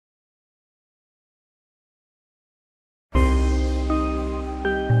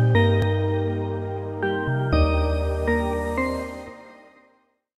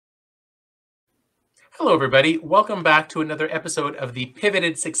Hello, everybody. Welcome back to another episode of the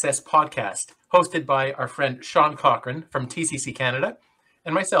Pivoted Success Podcast, hosted by our friend Sean Cochran from TCC Canada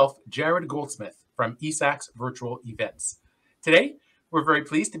and myself, Jared Goldsmith from eSAX Virtual Events. Today, we're very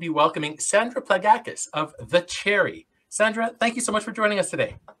pleased to be welcoming Sandra Plagakis of the Cherrie. Sandra, thank you so much for joining us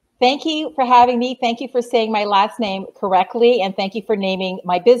today. Thank you for having me. Thank you for saying my last name correctly. And thank you for naming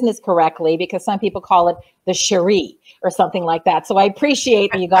my business correctly, because some people call it the Cherrie or something like that. So I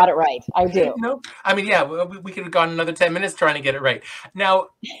appreciate that you got it right. I do. No, I mean, yeah, we could have gone another 10 minutes trying to get it right. Now,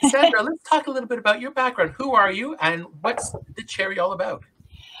 Sandra, let's talk a little bit about your background. Who are you and what's the Cherrie all about?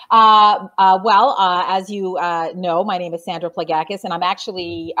 As you know, my name is Sandra Plagakis, and I'm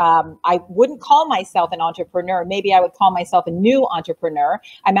actually, I wouldn't call myself an entrepreneur. Maybe I would call myself a new entrepreneur.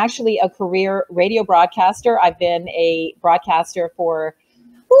 I'm actually a career radio broadcaster. I've been a broadcaster for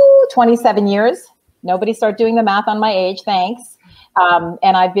 27 years. Nobody start doing the math on my age, thanks.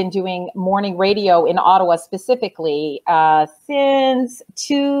 And I've been doing morning radio in Ottawa specifically since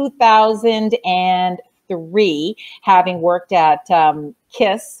 2003, having worked at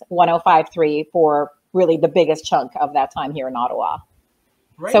KISS 105.3 for really the biggest chunk of that time here in Ottawa.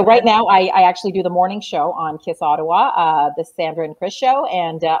 Right. So right now I actually do the morning show on KISS Ottawa, the Sandra And Chris show,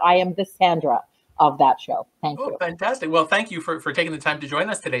 and I am the Sandra of that show. Thank you. Fantastic. Well, thank you for taking the time to join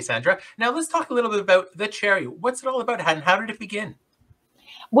us today, Sandra. Now let's talk a little bit about the Cherrie. What's it all about and how did it begin?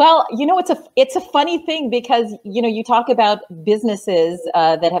 Well, you know, it's a funny thing because, you know, you talk about businesses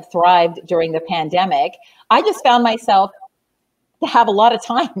that have thrived during the pandemic. I just found myself to have a lot of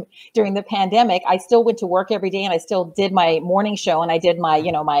time during the pandemic. I still went to work every day and I still did my morning show and I did my,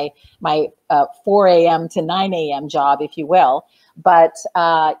 you know, my 4 a.m. to 9 a.m. job, if you will. But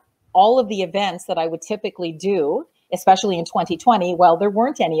all of the events that I would typically do, especially in 2020, well, there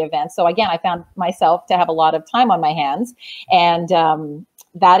weren't any events. So again, I found myself to have a lot of time on my hands. And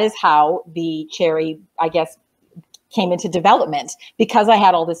that is how the Cherrie, I guess, came into development, because I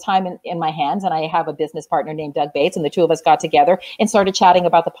had all this time in my hands, and I have a business partner named Doug Bates, and the two of us got together and started chatting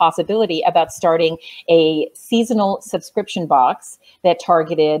about the possibility about starting a seasonal subscription box that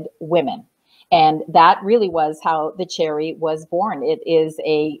targeted women. And that really was how the Cherrie was born. It is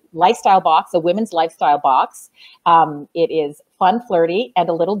a lifestyle box, a women's lifestyle box. It is fun, flirty, and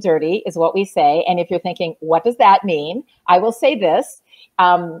a little dirty is what we say. And if you're thinking, what does that mean? I will say this.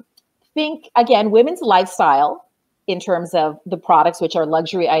 Think, again, women's lifestyle in terms of the products, which are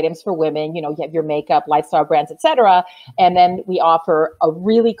luxury items for women. You know, you have your makeup, lifestyle brands, etc. And then we offer a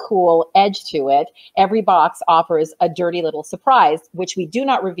really cool edge to it. Every box offers a dirty little surprise, which we do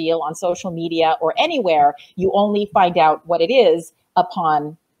not reveal on social media or anywhere. You only find out what it is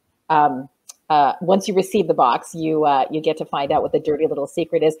upon once you receive the box. You get to find out what the dirty little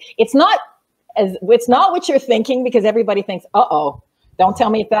secret is. It's not what you're thinking, because everybody thinks, uh-oh, don't tell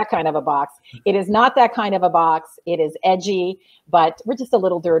me it's that kind of a box. It is not that kind of a box. It is edgy, but we're just a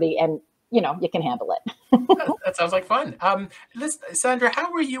little dirty, and you know, you can handle it. That sounds like fun. Sandra,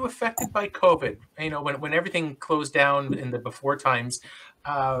 how were you affected by COVID? You know, when everything closed down in the before times,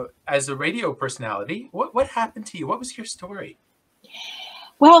 as a radio personality, what happened to you? What was your story?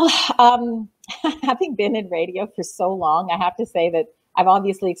 Well, having been in radio for so long, I have to say that I've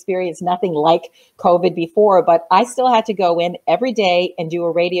obviously experienced nothing like COVID before, but I still had to go in every day and do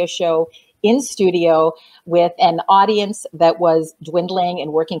a radio show in studio with an audience that was dwindling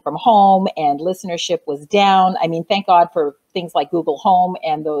and working from home, and listenership was down. I mean, thank God for things like Google Home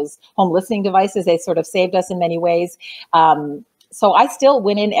and those home listening devices. They sort of saved us in many ways. So I still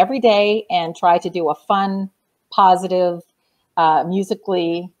went in every day and tried to do a fun, positive,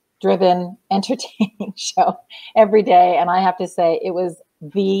 musically driven, entertaining show every day. And I have to say, it was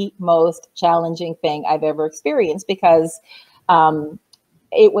the most challenging thing I've ever experienced, because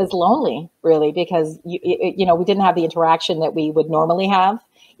it was lonely, really, because you know, we didn't have the interaction that we would normally have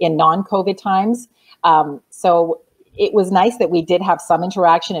in non-COVID times. So it was nice that we did have some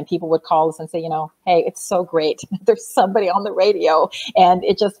interaction, and people would call us and say, you know, hey, it's so great. There's somebody on the radio, and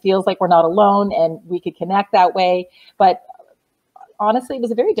it just feels like we're not alone, and we could connect that way. But honestly, it was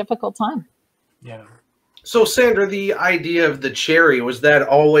a very difficult time. Yeah. So, Sandra, the idea of the Cherrie, was that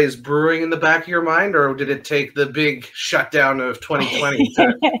always brewing in the back of your mind, or did it take the big shutdown of 2020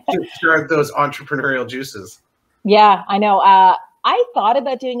 to start those entrepreneurial juices? Yeah, I know. I thought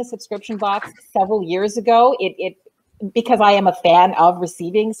about doing a subscription box several years ago. Because I am a fan of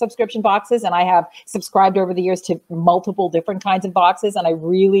receiving subscription boxes, and I have subscribed over the years to multiple different kinds of boxes, and I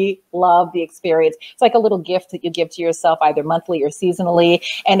really love the experience. It's like a little gift that you give to yourself, either monthly or seasonally,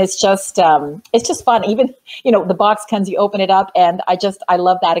 and it's just fun. Even, you know, the box comes, you open it up, and I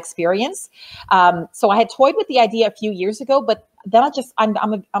love that experience. So I had toyed with the idea a few years ago, but then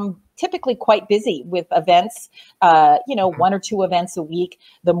I'm typically quite busy with events, you know, 1 or 2 events a week.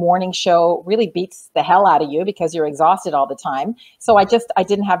 The morning show really beats the hell out of you because you're exhausted all the time. So I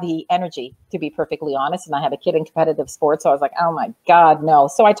didn't have the energy, to be perfectly honest. And I have a kid in competitive sports. So I was like, oh my God, no.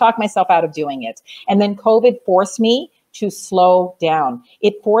 So I talked myself out of doing it. And then COVID forced me to slow down.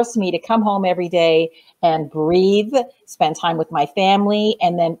 It forced me to come home every day and breathe, spend time with my family,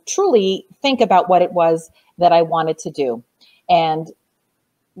 and then truly think about what it was that I wanted to do. And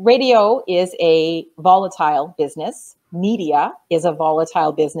radio is a volatile business. Media is a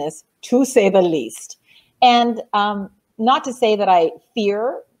volatile business, to say the least. And not to say that I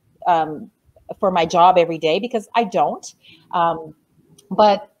fear for my job every day, because I don't.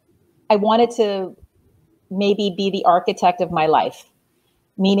 But I wanted to maybe be the architect of my life,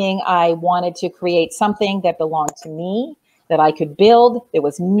 meaning I wanted to create something that belonged to me, that I could build. There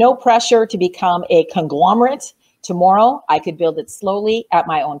was no pressure to become a conglomerate tomorrow. I could build it slowly at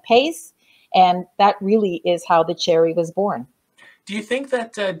my own pace. And that really is how the Cherrie was born. Do you think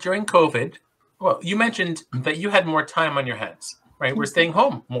that during COVID, well, you mentioned that you had more time on your hands, right? We're staying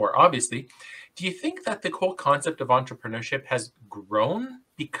home more, obviously. Do you think that the whole concept of entrepreneurship has grown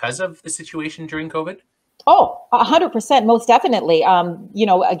because of the situation during COVID? Oh, 100%, most definitely. You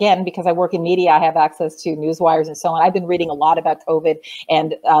know, again, because I work in media, I have access to news wires and so on. I've been reading a lot about COVID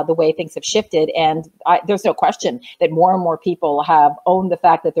and the way things have shifted. And there's no question that more and more people have owned the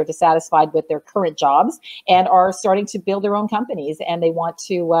fact that they're dissatisfied with their current jobs and are starting to build their own companies, and they want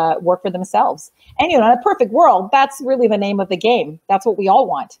to work for themselves. And, you know, in a perfect world, that's really the name of the game. That's what we all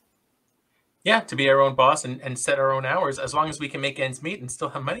want. Yeah, to be our own boss and set our own hours, as long as we can make ends meet and still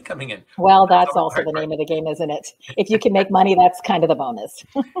have money coming in. Well, that's also the name of the game, isn't it? If you can make money, that's kind of the bonus.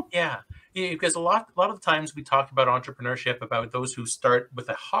 Yeah, because a lot of times we talk about entrepreneurship, about those who start with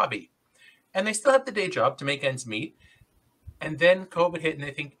a hobby and they still have the day job to make ends meet. And then COVID hit and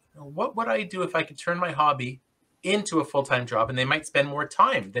they think, what would I do if I could turn my hobby into a full-time job? And they might spend more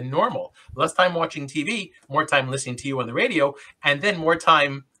time than normal, less time watching TV, more time listening to you on the radio, and then more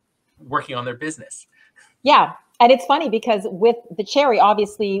time working on their business. Yeah. And it's funny because with the Cherrie,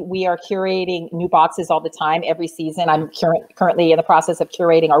 obviously, we are curating new boxes all the time, every season. I'm currently in the process of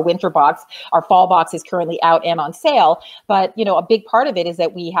curating our winter box. Our fall box is currently out and on sale. But, you know, a big part of it is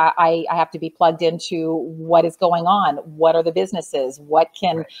that I have to be plugged into what is going on. What are the businesses? What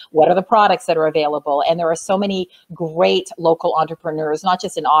are the products that are available? And there are so many great local entrepreneurs, not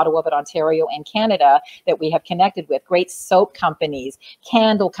just in Ottawa, but Ontario and Canada, that we have connected with. Great soap companies,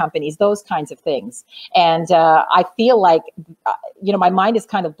 candle companies, those kinds of things. And I feel like, you know, my mind is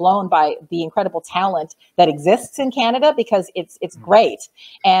kind of blown by the incredible talent that exists in Canada, because it's great.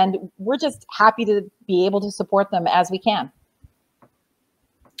 And we're just happy to be able to support them as we can.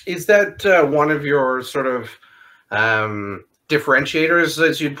 Is that one of your sort of differentiators,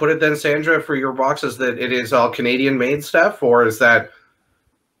 as you'd put it then, Sandra, for your boxes, that it is all Canadian made stuff? Or is that...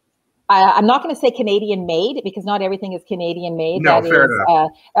 I'm not going to say Canadian made, because not everything is Canadian made. No, that fair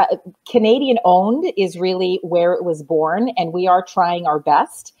is Canadian owned is really where it was born, and we are trying our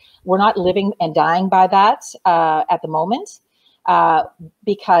best. We're not living and dying by that at the moment,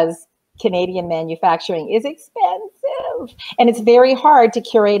 because Canadian manufacturing is expensive, and it's very hard to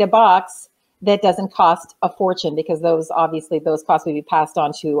curate a box that doesn't cost a fortune, because those costs will be passed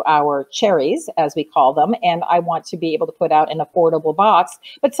on to our Cherries, as we call them. And I want to be able to put out an affordable box,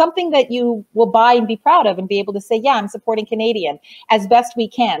 but something that you will buy and be proud of and be able to say, yeah, I'm supporting Canadian as best we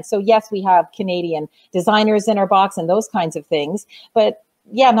can. So yes, we have Canadian designers in our box and those kinds of things, but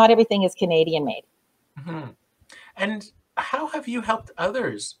yeah, not everything is Canadian made. Mm-hmm. And how have you helped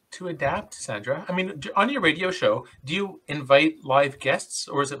others to adapt, Sandra? I mean, on your radio show, do you invite live guests,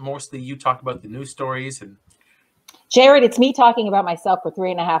 or is it mostly you talk about the news stories? And Jared, it's me talking about myself for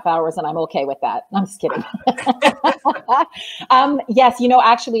 3.5 hours, and I'm okay with that. I'm just kidding. Yes, you know,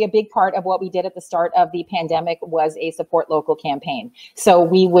 actually a big part of what we did at the start of the pandemic was a support local campaign. So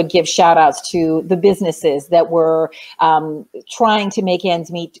we would give shout outs to the businesses that were trying to make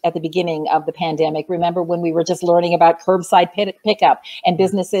ends meet at the beginning of the pandemic. Remember when we were just learning about curbside pickup, and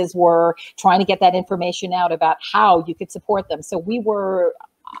businesses were trying to get that information out about how you could support them. So we were,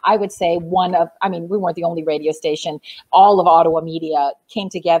 I would say, we weren't the only radio station. All of Ottawa media came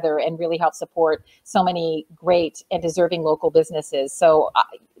together and really helped support so many great and deserving local businesses. So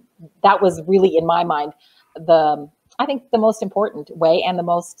that was really, in my mind, I think the most important way, and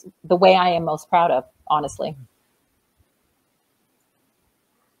the way I am most proud of, honestly.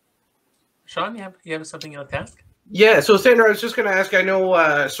 Sean, you have something you like to ask? Yeah, so Sandra, I was just going to ask, I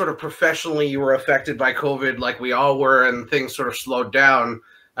know sort of professionally you were affected by COVID like we all were, and things sort of slowed down.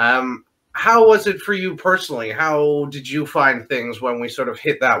 how was it for you personally? How did you find things when we sort of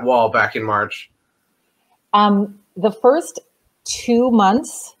hit that wall back in March? The first 2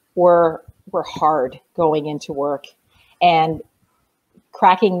 months were hard going into work, and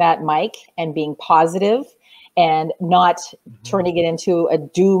cracking that mic and being positive and not turning it into a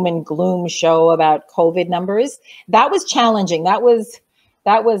doom and gloom show about COVID numbers. That was challenging. That was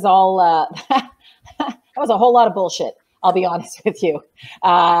all, that was a whole lot of bullshit. I'll be honest with you.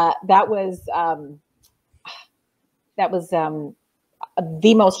 That was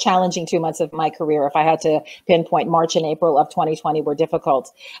the most challenging 2 months of my career. If I had to pinpoint, March and April of 2020 were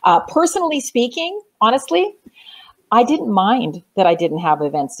difficult. Personally speaking, honestly, I didn't mind that I didn't have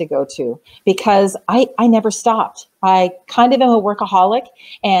events to go to because I never stopped. I kind of am a workaholic,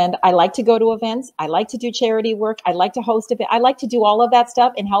 and I like to go to events. I like to do charity work. I like to host events. I like to do all of that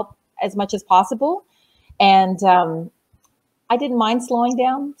stuff and help as much as possible. And I didn't mind slowing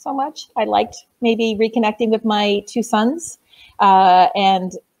down so much. I liked maybe reconnecting with my 2 sons.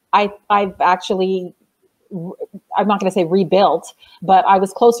 And I've actually, I'm not going to say rebuilt, but I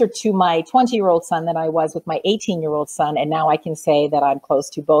was closer to my 20-year-old son than I was with my 18-year-old son. And now I can say that I'm close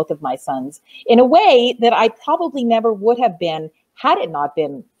to both of my sons in a way that I probably never would have been had it not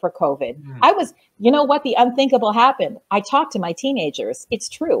been for COVID. I was, you know what, the unthinkable happened. I talked to my teenagers. It's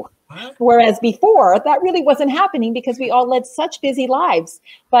true. Whereas before, that really wasn't happening because we all led such busy lives.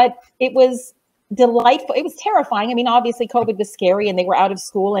 But it was delightful. It was terrifying. I mean, obviously COVID was scary and they were out of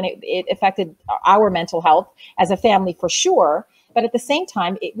school, and it affected our mental health as a family for sure. But at the same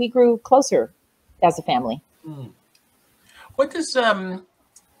time, we grew closer as a family. What does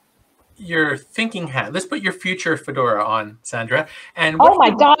your thinking hat? Let's put your future fedora on, Sandra. And oh my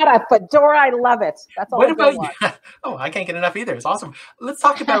God, a fedora! I love it. That's all. What about you? Oh, I can't get enough either. It's awesome. Let's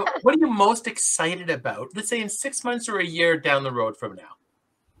talk about what are you most excited about? Let's say in 6 months or a year down the road from now.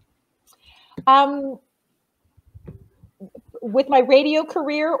 With my radio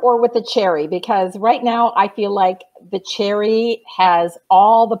career or with the Cherrie? Because right now I feel like the Cherrie has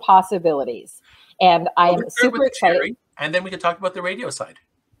all the possibilities, and I am super excited. Cherrie, and then we can talk about the radio side.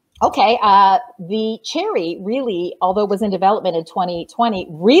 Okay. The Cherrie really, although it was in development in 2020,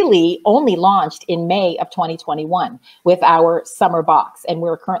 really only launched in May of 2021 with our summer box. And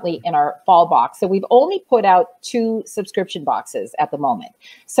we're currently in our fall box. So we've only put out 2 subscription boxes at the moment.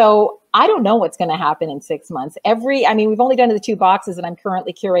 So I don't know what's going to happen in 6 months. We've only done the 2 boxes, and I'm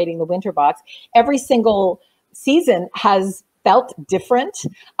currently curating the winter box. Every single season has felt different.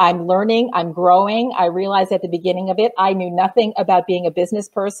 I'm learning, I'm growing. I realized at the beginning of it, I knew nothing about being a business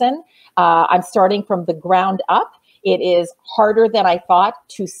person. I'm starting from the ground up. It is harder than I thought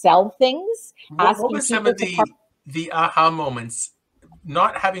to sell things. What were some of the aha moments,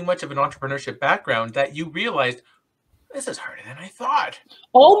 not having much of an entrepreneurship background, that you realized, this is harder than I thought?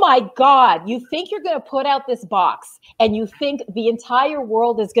 Oh my God. You think you're going to put out this box and you think the entire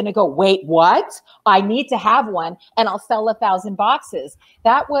world is going to go, wait, what? I need to have one and I'll sell 1,000 boxes.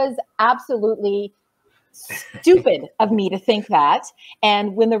 That was absolutely stupid of me to think that.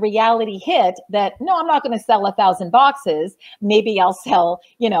 And when the reality hit that, no, I'm not going to sell 1,000 boxes, maybe I'll sell,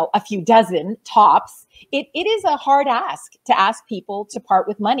 a few dozen tops. It is a hard ask to ask people to part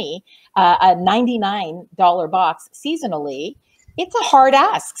with money, a $99 box seasonally. It's a hard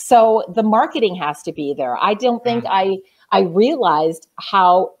ask. So the marketing has to be there. I don't think I realized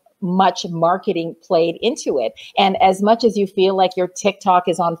how much marketing played into it. And as much as you feel like your TikTok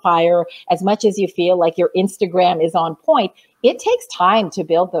is on fire, as much as you feel like your Instagram is on point, it takes time to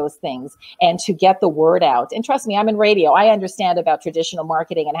build those things and to get the word out. And trust me, I'm in radio. I understand about traditional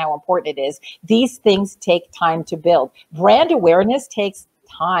marketing and how important it is. These things take time to build. Brand awareness takes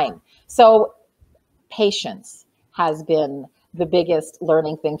time. So patience has been the biggest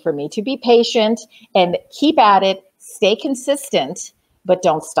learning thing for me, to be patient and keep at it, stay consistent, but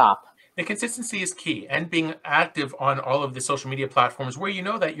don't stop. The consistency is key, and being active on all of the social media platforms where you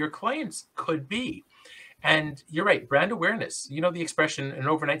know that your clients could be. And you're right, brand awareness. You know the expression, an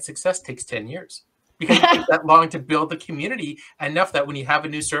overnight success takes 10 years. Because it takes that long to build the community enough that when you have a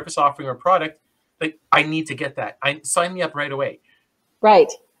new service offering or product, like, I need to get that. Sign me up right away.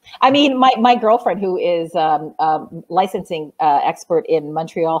 Right. I mean, my girlfriend, who is licensing expert in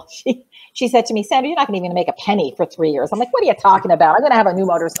Montreal, she said to me, Sandra, you're not going to even make a penny for 3 years. I'm like, what are you talking about? I'm going to have a new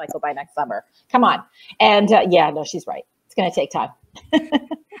motorcycle by next summer. Come on. And no, she's right. It's going to take time.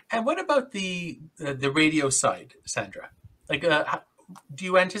 And what about the radio side, Sandra? Like, do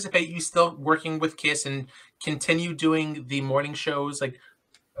you anticipate you still working with KISS and continue doing the morning shows, like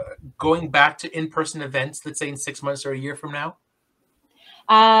going back to in-person events, let's say in 6 months or a year from now?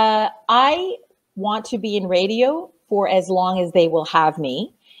 I want to be in radio for as long as they will have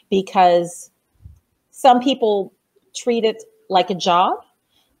me, because some people treat it like a job.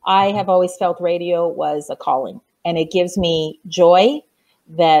 I have always felt radio was a calling, and it gives me joy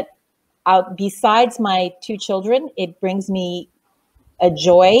that besides my 2 children, it brings me a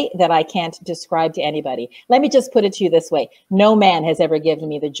joy that I can't describe to anybody. Let me just put it to you this way. No man has ever given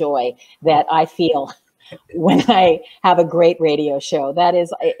me the joy that I feel when I have a great radio show. That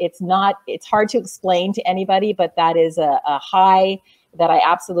is, it's hard to explain to anybody, but that is a high that I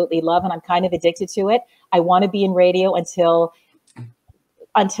absolutely love, and I'm kind of addicted to it. I want to be in radio until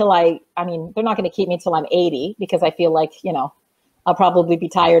I mean, they're not going to keep me until I'm 80, because I feel like, I'll probably be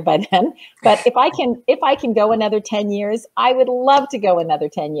tired by then. But if I can go another 10 years, I would love to go another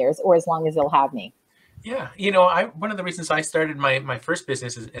 10 years, or as long as they'll have me. Yeah. One of the reasons I started my first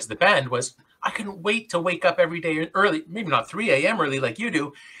business as the band was I couldn't wait to wake up every day early, maybe not 3 a.m. early like you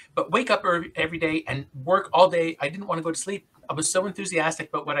do, but wake up every day and work all day. I didn't want to go to sleep. I was so enthusiastic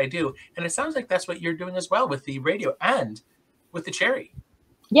about what I do. And it sounds like that's what you're doing as well with the radio and with the Cherrie.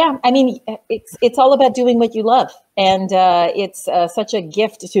 Yeah, I mean, it's all about doing what you love. And it's such a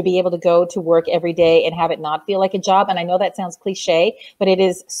gift to be able to go to work every day and have it not feel like a job. And I know that sounds cliche, but it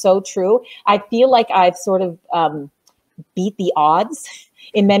is so true. I feel like I've sort of beat the odds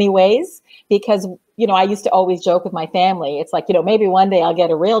in many ways, because I used to always joke with my family. It's like, maybe one day I'll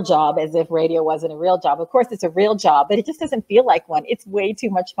get a real job, as if radio wasn't a real job. Of course, it's a real job, but it just doesn't feel like one. It's way too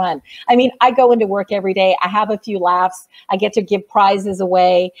much fun. I mean, I go into work every day. I have a few laughs. I get to give prizes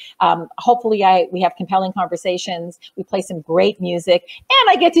away. Hopefully we have compelling conversations. We play some great music, and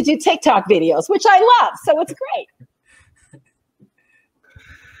I get to do TikTok videos, which I love. So it's great.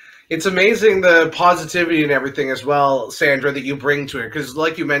 It's amazing the positivity and everything as well, Sandra, that you bring to it. Because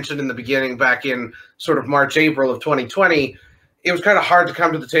like you mentioned in the beginning, back in sort of March, April of 2020, it was kind of hard to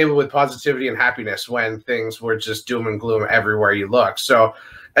come to the table with positivity and happiness when things were just doom and gloom everywhere you look. So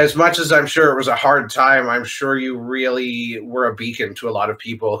as much as I'm sure it was a hard time, I'm sure you really were a beacon to a lot of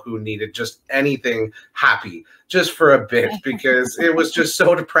people who needed just anything happy, just for a bit, because it was just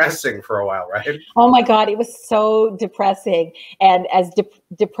so depressing for a while, right? Oh my God, it was so depressing. And as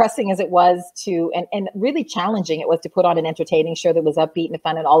depressing as it was and really challenging it was to put on an entertaining show that was upbeat and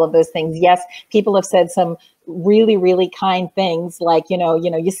fun and all of those things. Yes, people have said some really, really kind things like,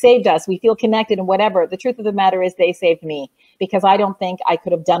 you saved us, we feel connected and whatever. The truth of the matter is they saved me, because I don't think I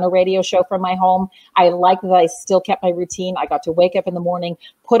could have done a radio show from my home. I like that I still kept my routine. I got to wake up in the morning,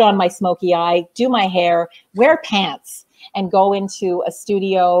 put on my smoky eye, do my hair, wear pants, and go into a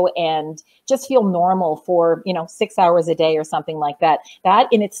studio and just feel normal for, 6 hours a day or something like that. That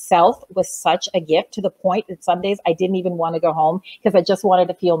in itself was such a gift, to the point that some days I didn't even want to go home, because I just wanted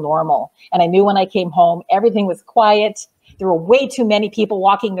to feel normal. And I knew when I came home, everything was quiet. There were way too many people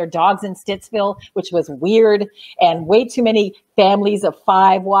walking their dogs in Stittsville, which was weird, and way too many families of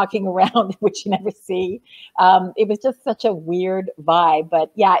 5 walking around, which you never see. It was just such a weird vibe.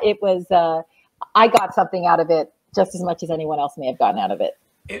 But yeah, it was, I got something out of it just as much as anyone else may have gotten out of it.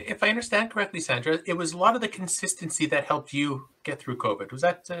 If I understand correctly, Sandra, it was a lot of the consistency that helped you get through COVID. Is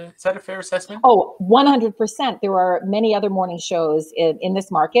that a fair assessment? Oh, 100%. There are many other morning shows in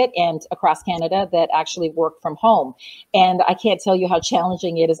this market and across Canada that actually work from home. And I can't tell you how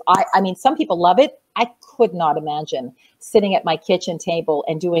challenging it is. I mean, some people love it. I could not imagine sitting at my kitchen table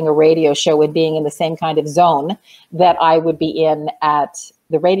and doing a radio show and being in the same kind of zone that I would be in at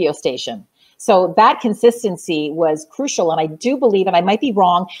the radio station. So that consistency was crucial. And I do believe, and I might be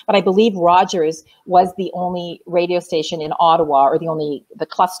wrong, but I believe Rogers was the only radio station in Ottawa, or the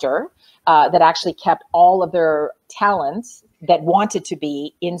cluster that actually kept all of their talent that wanted to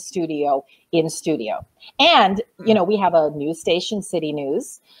be in studio. And, we have a news station, City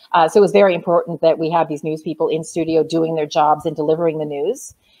News. So it was very important that we have these news people in studio doing their jobs and delivering the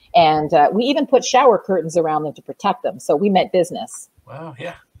news. And we even put shower curtains around them to protect them. So we meant business. Wow,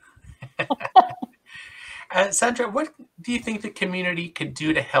 yeah. Sandra, what do you think the community could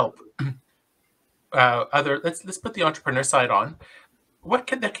do to help let's put the entrepreneur side on. What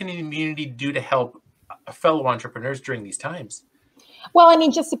can the community do to help fellow entrepreneurs during these times? Well, I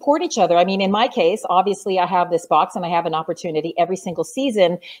mean, just support each other. I mean, in my case, obviously, I have this box and I have an opportunity every single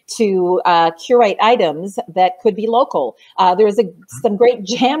season to curate items that could be local. There's some great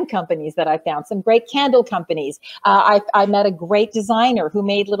jam companies that I found, some great candle companies. I met a great designer who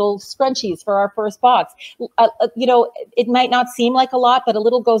made little scrunchies for our first box. It might not seem like a lot, but a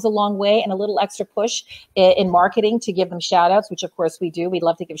little goes a long way, and a little extra push in marketing to give them shout outs, which of course we do. We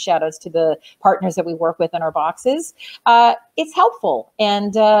love to give shout outs to the partners that we work with in our boxes. It's helpful.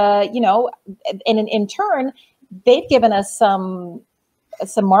 And, and in turn, they've given us some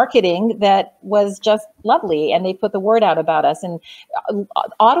some marketing that was just lovely, and they put the word out about us. And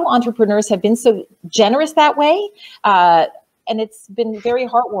Ottawa entrepreneurs have been so generous that way. And it's been very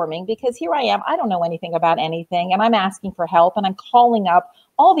heartwarming, because here I am, I don't know anything about anything, and I'm asking for help, and I'm calling up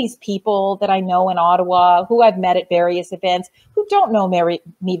all these people that I know in Ottawa, who I've met at various events, who don't know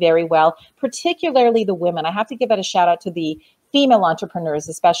me very well, particularly the women. I have to give out a shout out to the female entrepreneurs,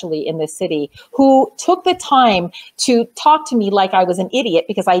 especially in this city, who took the time to talk to me like I was an idiot,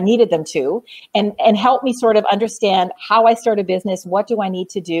 because I needed them to, and help me sort of understand how I start a business, what do I need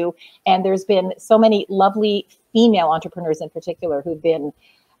to do. And there's been so many lovely female entrepreneurs in particular who've been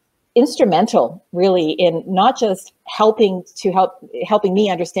instrumental, really, in not just helping me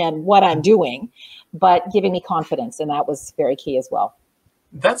understand what I'm doing, but giving me confidence. And that was very key as well.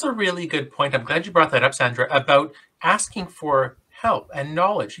 That's a really good point. I'm glad you brought that up, Sandra, about asking for help and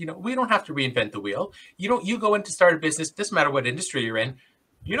knowledge. You know, we don't have to reinvent the wheel. You go in to start a business, doesn't matter what industry you're in,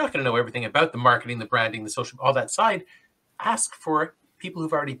 you're not going to know everything about the marketing, the branding, the social, all that side. Ask for people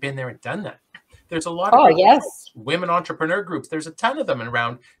who've already been there and done that. There's a lot of women entrepreneur groups. There's a ton of them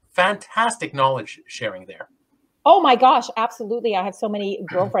around. Fantastic knowledge sharing there. Oh my gosh, absolutely. I have so many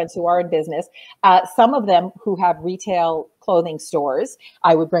girlfriends who are in business. Some of them who have retail clothing stores.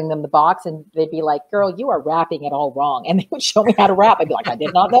 I would bring them the box and they'd be like, girl, you are wrapping it all wrong. And they would show me how to wrap. I'd be like, I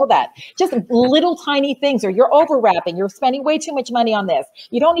did not know that. Just little tiny things, or you're over wrapping. You're spending way too much money on this.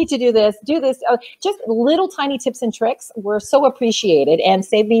 You don't need to do this, do this. Just little tiny tips and tricks were so appreciated and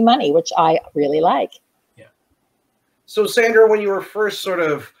saved me money, which I really like. Yeah. So Sandra, when you were first sort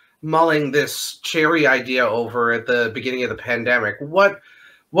of mulling this Cherrie idea over at the beginning of the pandemic, what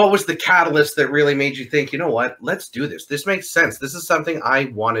was the catalyst that really made you think, you know what, let's do this. This makes sense. This is something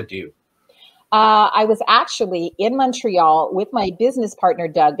I want to do. I was actually in Montreal with my business partner,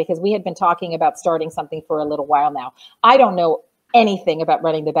 Doug, because we had been talking about starting something for a little while now. I don't know anything about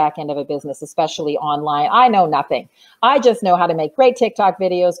running the back end of a business, especially online. I know nothing. I just know how to make great TikTok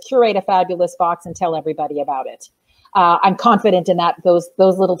videos, curate a fabulous box, and tell everybody about it. I'm confident in those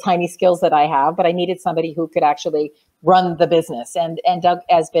little tiny skills that I have, but I needed somebody who could actually run the business. And Doug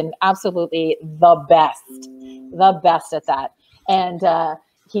has been absolutely the best at that. And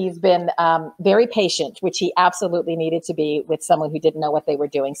he's been very patient, which he absolutely needed to be with someone who didn't know what they were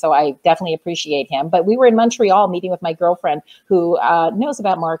doing. So I definitely appreciate him. But we were in Montreal meeting with my girlfriend who knows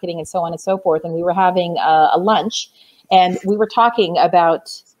about marketing and so on and so forth. And we were having a lunch, and we were talking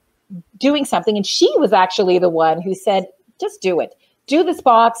about doing something. And she was actually the one who said, just do it. Do this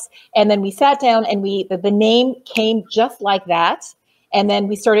box. And then we sat down, and the name came just like that. And then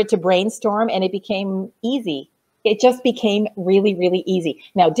we started to brainstorm, and it became easy. It just became really, really easy.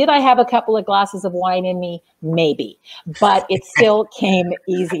 Now, did I have a couple of glasses of wine in me? Maybe, but it still came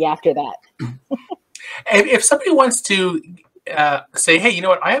easy after that. And if somebody wants to say, hey, you know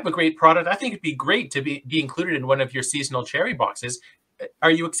what, I have a great product, I think it'd be great to be included in one of your seasonal Cherrie boxes.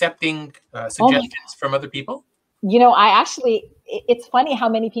 Are you accepting suggestions from other people? You know, it's funny how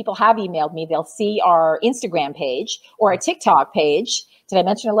many people have emailed me. They'll see our Instagram page or our TikTok page. Did I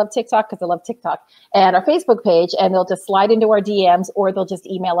mention I love TikTok? Because I love TikTok. And our Facebook page, and they'll just slide into our DMs, or they'll just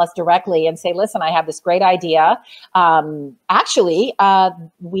email us directly and say, listen, I have this great idea. Actually,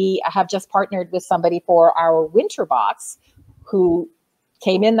 we have just partnered with somebody for our winter box who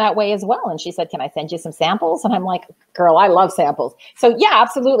came in that way as well. And she said, can I send you some samples? And I'm like, girl, I love samples. So yeah,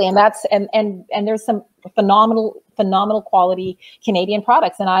 absolutely. And that's, and there's some phenomenal quality Canadian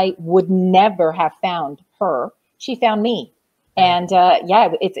products. And I would never have found her. She found me. And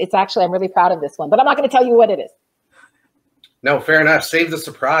yeah, it's actually, I'm really proud of this one, but I'm not going to tell you what it is. No, fair enough. Save the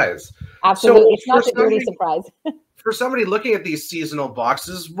surprise. Absolutely. So it's not a dirty surprise. For somebody looking at these seasonal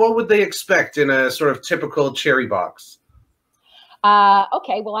boxes, what would they expect in a sort of typical Cherrie box?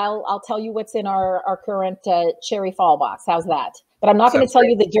 Okay, well, I'll tell you what's in our current Cherrie fall box. How's that? But I'm not going to tell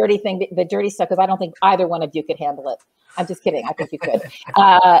you the dirty thing, the dirty stuff, because I don't think either one of you could handle it. I'm just kidding. I think you could.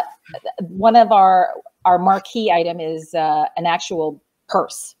 One of our marquee item is an actual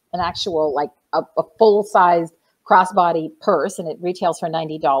purse, an actual like a full-sized crossbody purse, and it retails for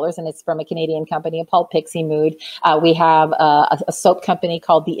 $90, and it's from a Canadian company, Pulp Pixie Mood. We have a soap company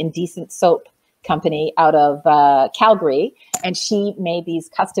called the Indecent Soap Company out of Calgary, and she made these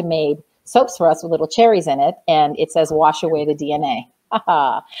custom-made soaps for us with little cherries in it, and it says wash away the DNA.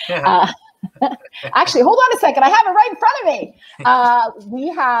 Actually, hold on a second, I have it right in front of me. We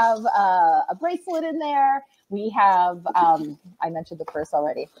have a bracelet in there. We have I mentioned the purse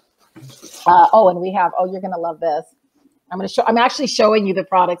already. And we have, you're gonna love this. I'm actually showing you the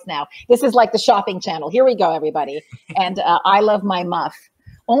products now. This is like the shopping channel. Here we go, everybody. And I love my muff.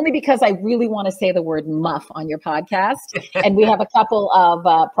 only because I really want to say the word muff on your podcast. And we have a couple of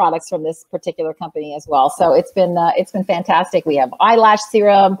products from this particular company as well. So it's been fantastic. We have eyelash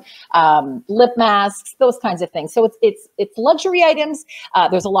serum, lip masks, those kinds of things. So it's luxury items.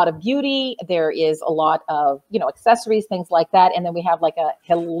 There's a lot of beauty. There is a lot of, accessories, things like that. And then we have like a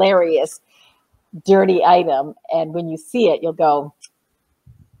hilarious dirty item. And when you see it, you'll go,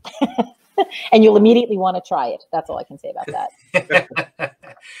 and you'll immediately want to try it. That's all I can say about that.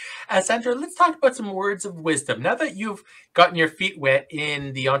 Sandra, let's talk about some words of wisdom. Now that you've gotten your feet wet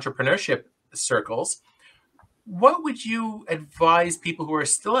in the entrepreneurship circles, what would you advise people who are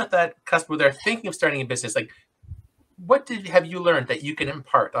still at that cusp where they're thinking of starting a business? Like, what have you learned that you can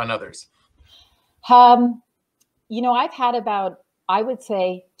impart on others? I've had about, I would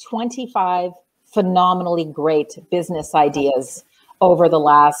say, 25 phenomenally great business ideas over the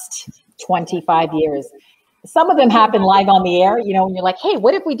last 25 years. Some of them happen live on the air, and you're like, hey,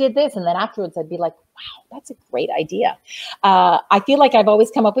 what if we did this? And then afterwards I'd be like, wow, that's a great idea. I feel like I've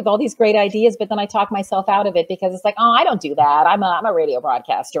always come up with all these great ideas, but then I talk myself out of it because it's like, oh, I don't do that. I'm a radio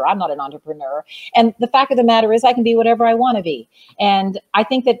broadcaster. I'm not an entrepreneur. And the fact of the matter is I can be whatever I want to be. And I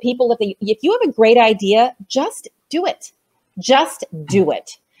think that people, if you have a great idea, just do it. Just do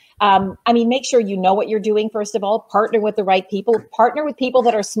it. Make sure you know what you're doing, first of all. Partner with the right people. Partner with people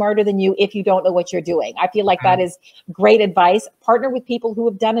that are smarter than you if you don't know what you're doing. I feel like that is great advice. Partner with people who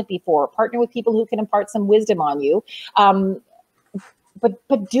have done it before. Partner with people who can impart some wisdom on you.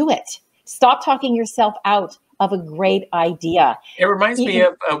 But do it. Stop talking yourself out of a great idea. It reminds me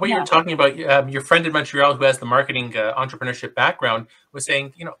of what you were talking about. Your friend in Montreal who has the marketing entrepreneurship background was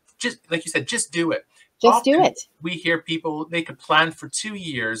saying, just like you said, just do it. Just do it. We hear people, they could plan for 2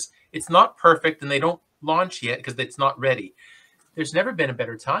 years. It's not perfect and they don't launch yet because it's not ready. There's never been a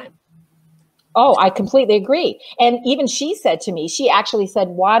better time. Oh, I completely agree. And even she said to me, she actually said,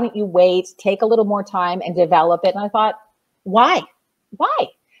 why don't you wait, take a little more time and develop it? And I thought, why?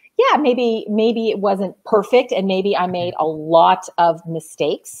 Yeah, maybe it wasn't perfect. And maybe I made a lot of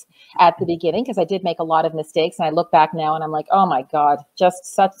mistakes at the beginning, because I did make a lot of mistakes. And I look back now and I'm like, oh my God, just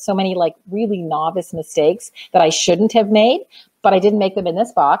so many like really novice mistakes that I shouldn't have made, but I didn't make them in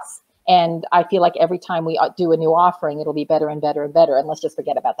this box. And I feel like every time we do a new offering, it'll be better and better and better. And let's just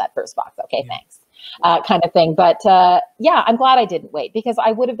forget about that first box. Okay, thanks. Kind of thing. But yeah, I'm glad I didn't wait, because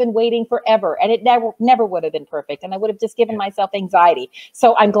I would have been waiting forever and it never would have been perfect. And I would have just given myself anxiety.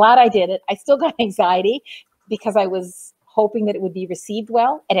 So I'm glad I did it. I still got anxiety because I was hoping that it would be received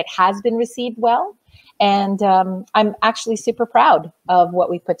well, and it has been received well. And I'm actually super proud of what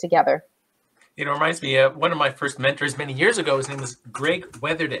we put together. It reminds me of one of my first mentors many years ago. His name was Greg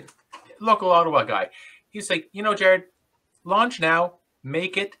Weatherden, local Ottawa guy. He's like, Jared, launch now,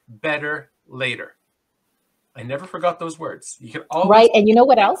 make it better later. I never forgot those words. You can always. Right. And you know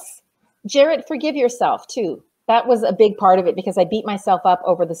what else? Jared, forgive yourself too. That was a big part of it, because I beat myself up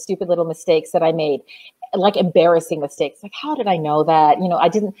over the stupid little mistakes that I made, like embarrassing mistakes. Like, how did I know that?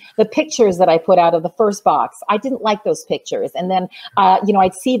 The pictures that I put out of the first box, I didn't like those pictures. And then,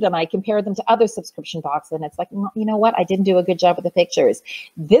 I'd see them, I compared them to other subscription boxes, and it's like, you know what? I didn't do a good job with the pictures.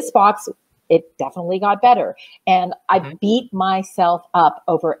 This box, it definitely got better. And I beat myself up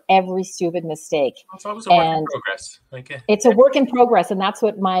over every stupid mistake. It's always a work in progress. It's a work in progress. And that's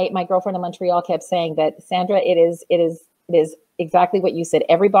what my girlfriend in Montreal kept saying, that Sandra, it is exactly what you said.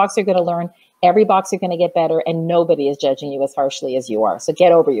 Every box you're going to learn, every box you're going to get better, and nobody is judging you as harshly as you are. So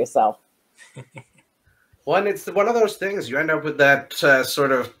get over yourself. Well, and it's one of those things, you end up with that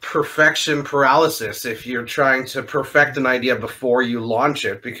sort of perfection paralysis if you're trying to perfect an idea before you launch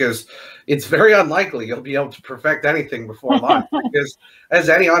it, because it's very unlikely you'll be able to perfect anything before launch. Because as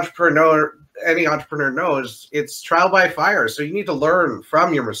any entrepreneur knows, it's trial by fire. So you need to learn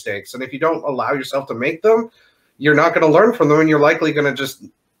from your mistakes. And if you don't allow yourself to make them, you're not going to learn from them, and you're likely going to just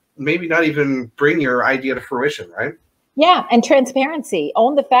maybe not even bring your idea to fruition, right? Yeah. And transparency.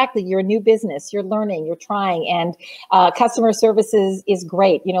 Own the fact that you're a new business, you're learning, you're trying, and customer services is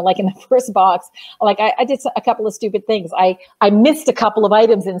great. Like in the first box, like I did a couple of stupid things. I missed a couple of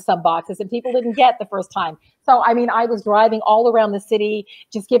items in some boxes and people didn't get the first time. So, I was driving all around the city,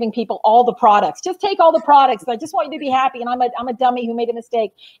 just giving people all the products. Just take all the products. I just want you to be happy. And I'm a dummy who made a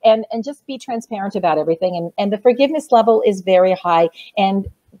mistake. And just be transparent about everything. And the forgiveness level is very high. And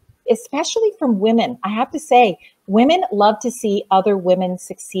especially from women, I have to say, women love to see other women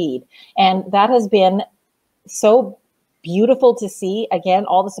succeed. And that has been so beautiful to see. Again,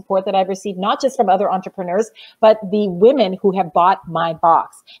 all the support that I've received, not just from other entrepreneurs, but the women who have bought my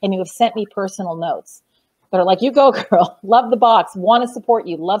box and who have sent me personal notes. They're like, you go, girl, love the box, want to support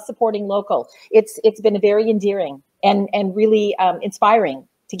you, love supporting local. It's been very endearing and really inspiring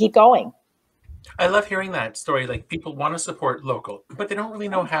to keep going. I love hearing that story. Like, people want to support local, but they don't really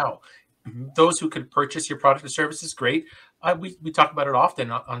know how. Those who could purchase your product or services, great. We talk about it often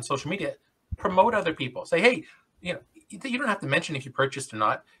on social media. Promote other people. Say, hey, you don't have to mention if you purchased or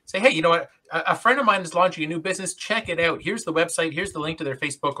not. Say, hey, you know what? A friend of mine is launching a new business. Check it out. Here's the website. Here's the link to their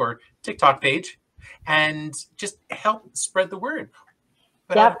Facebook or TikTok page, and just help spread the word.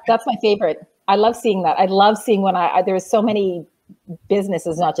 But yeah, that's my favorite. I love seeing that. I love seeing when there's so many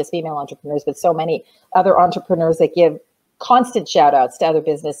businesses, not just female entrepreneurs, but so many other entrepreneurs that give constant shout outs to other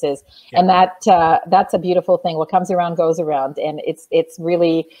businesses. Yeah. And that's a beautiful thing. What comes around goes around. And it's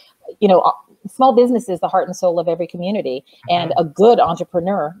really, small business is the heart and soul of every community. And a good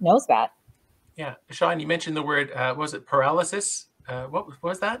entrepreneur knows that. Yeah. Sean, you mentioned the word, was it paralysis? What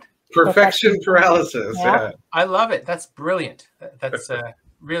was that? Perfection paralysis. Yeah. I love it. That's brilliant. That's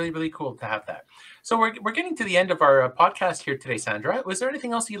really, really cool to have that. So we're getting to the end of our podcast here today, Sandra. Was there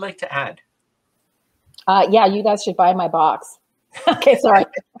anything else you'd like to add? Yeah, you guys should buy my box. Okay, sorry.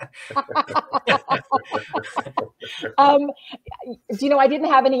 I didn't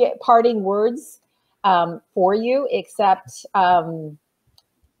have any parting words for you, except I'm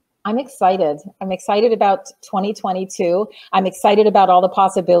excited. I'm excited about 2022. I'm excited about all the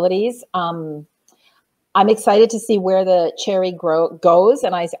possibilities. I'm excited to see where the Cherrie goes.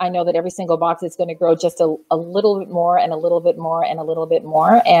 And I know that every single box is going to grow just a little bit more and a little bit more and a little bit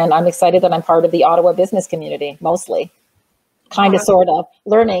more. And I'm excited that I'm part of the Ottawa business community, mostly. Kind of, sort of,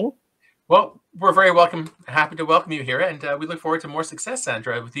 learning. Well, we're very happy to welcome you here. And we look forward to more success,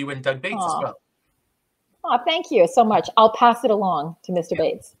 Sandra, with you and Doug Bates as well. Oh, thank you so much. I'll pass it along to Mr.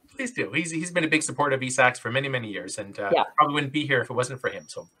 Bates. Please do. He's been a big supporter of eSAX for many, many years. And probably wouldn't be here if it wasn't for him.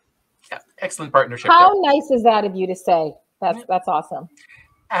 So. Yeah, excellent partnership. How nice is that of you to say? That's awesome.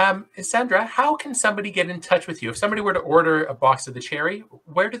 Sandra, how can somebody get in touch with you? If somebody were to order a box of the Cherrie,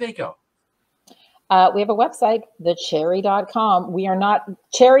 where do they go? We have a website, thecherrie.com. We are not,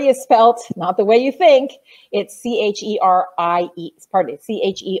 Cherrie is spelt not the way you think. It's Cherrie. Pardon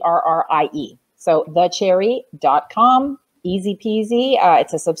me, Cherrie. So thecherrie.com, easy peasy.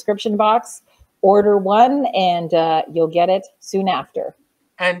 It's a subscription box. Order one and you'll get it soon after.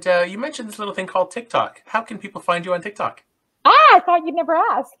 And you mentioned this little thing called TikTok. How can people find you on TikTok? I thought you'd never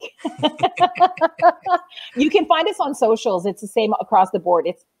ask. You can find us on socials. It's the same across the board.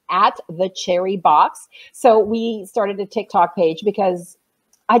 It's at the Cherrie Box. So we started a TikTok page because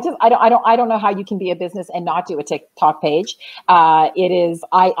I don't know how you can be a business and not do a TikTok page.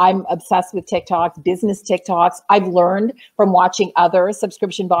 I'm obsessed with TikToks, business TikToks. I've learned from watching other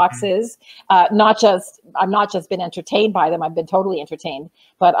subscription boxes. I'm not just been entertained by them. I've been totally entertained,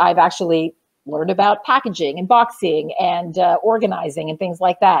 but I've actually learned about packaging and boxing and organizing and things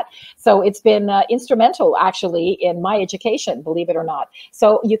like that. So it's been instrumental actually in my education, believe it or not.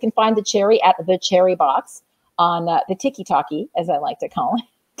 So you can find the Cherrie at the Cherrie Box on the Tiki-Taki, as I like to call it.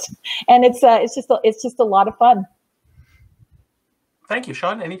 And it's just a lot of fun. Thank you,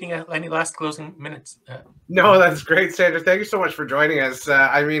 Sean. Any last closing minutes? No, that's great, Sandra. Thank you so much for joining us.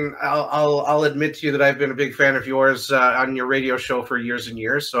 I'll admit to you that I've been a big fan of yours on your radio show for years and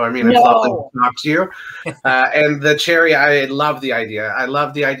years. So it's lovely to talk to you. And the Cherrie, I love the idea. I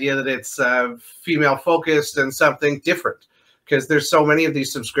love the idea that it's female focused and something different. Because there's so many of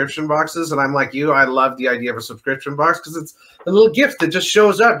these subscription boxes, and I'm like you, I love the idea of a subscription box because it's a little gift that just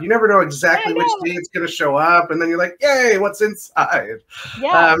shows up. You never know exactly which day it's going to show up, and then you're like, yay, what's inside?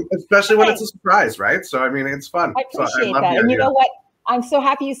 Yeah. Especially when it's a surprise, right? So, it's fun. I appreciate that. And you know what? I'm so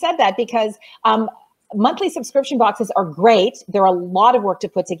happy you said that because monthly subscription boxes are great. They're a lot of work to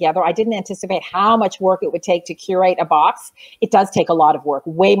put together. I didn't anticipate how much work it would take to curate a box. It does take a lot of work,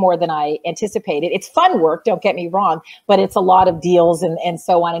 way more than I anticipated. It's fun work, don't get me wrong, but it's a lot of deals and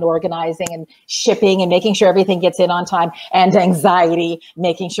so on, and organizing and shipping and making sure everything gets in on time, and anxiety,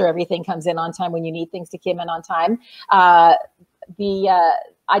 making sure everything comes in on time when you need things to come in on time. I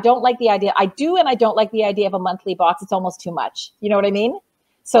don't like the idea. I do, and I don't like the idea of a monthly box. It's almost too much. You know what I mean?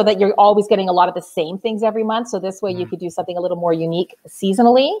 So that you're always getting a lot of the same things every month. So this way you could do something a little more unique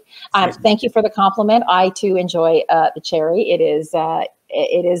seasonally. Thank you for the compliment. I too enjoy the Cherrie. It is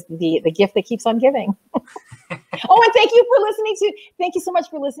the gift that keeps on giving. Oh, and thank you so much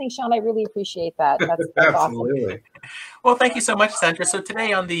for listening, Sean. I really appreciate that. That's Absolutely. Awesome. Well, thank you so much, Sandra. So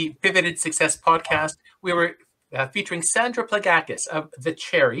today on the Pivoted Success podcast, we were featuring Sandra Plagakis of the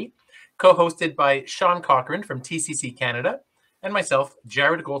Cherrie, co-hosted by Sean Cochran from TCC Canada, and myself,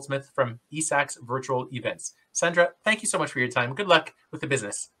 Jared Goldsmith from eSAX Virtual Events. Sandra, thank you so much for your time. Good luck with the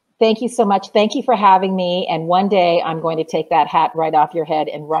business. Thank you so much. Thank you for having me. And one day I'm going to take that hat right off your head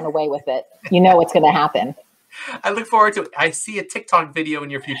and run away with it. You know what's going to happen. I look forward to it. I see a TikTok video in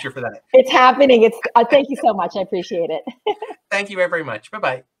your future for that. It's happening. It's thank you so much. I appreciate it. Thank you very, very much.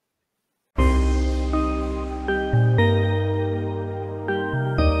 Bye-bye.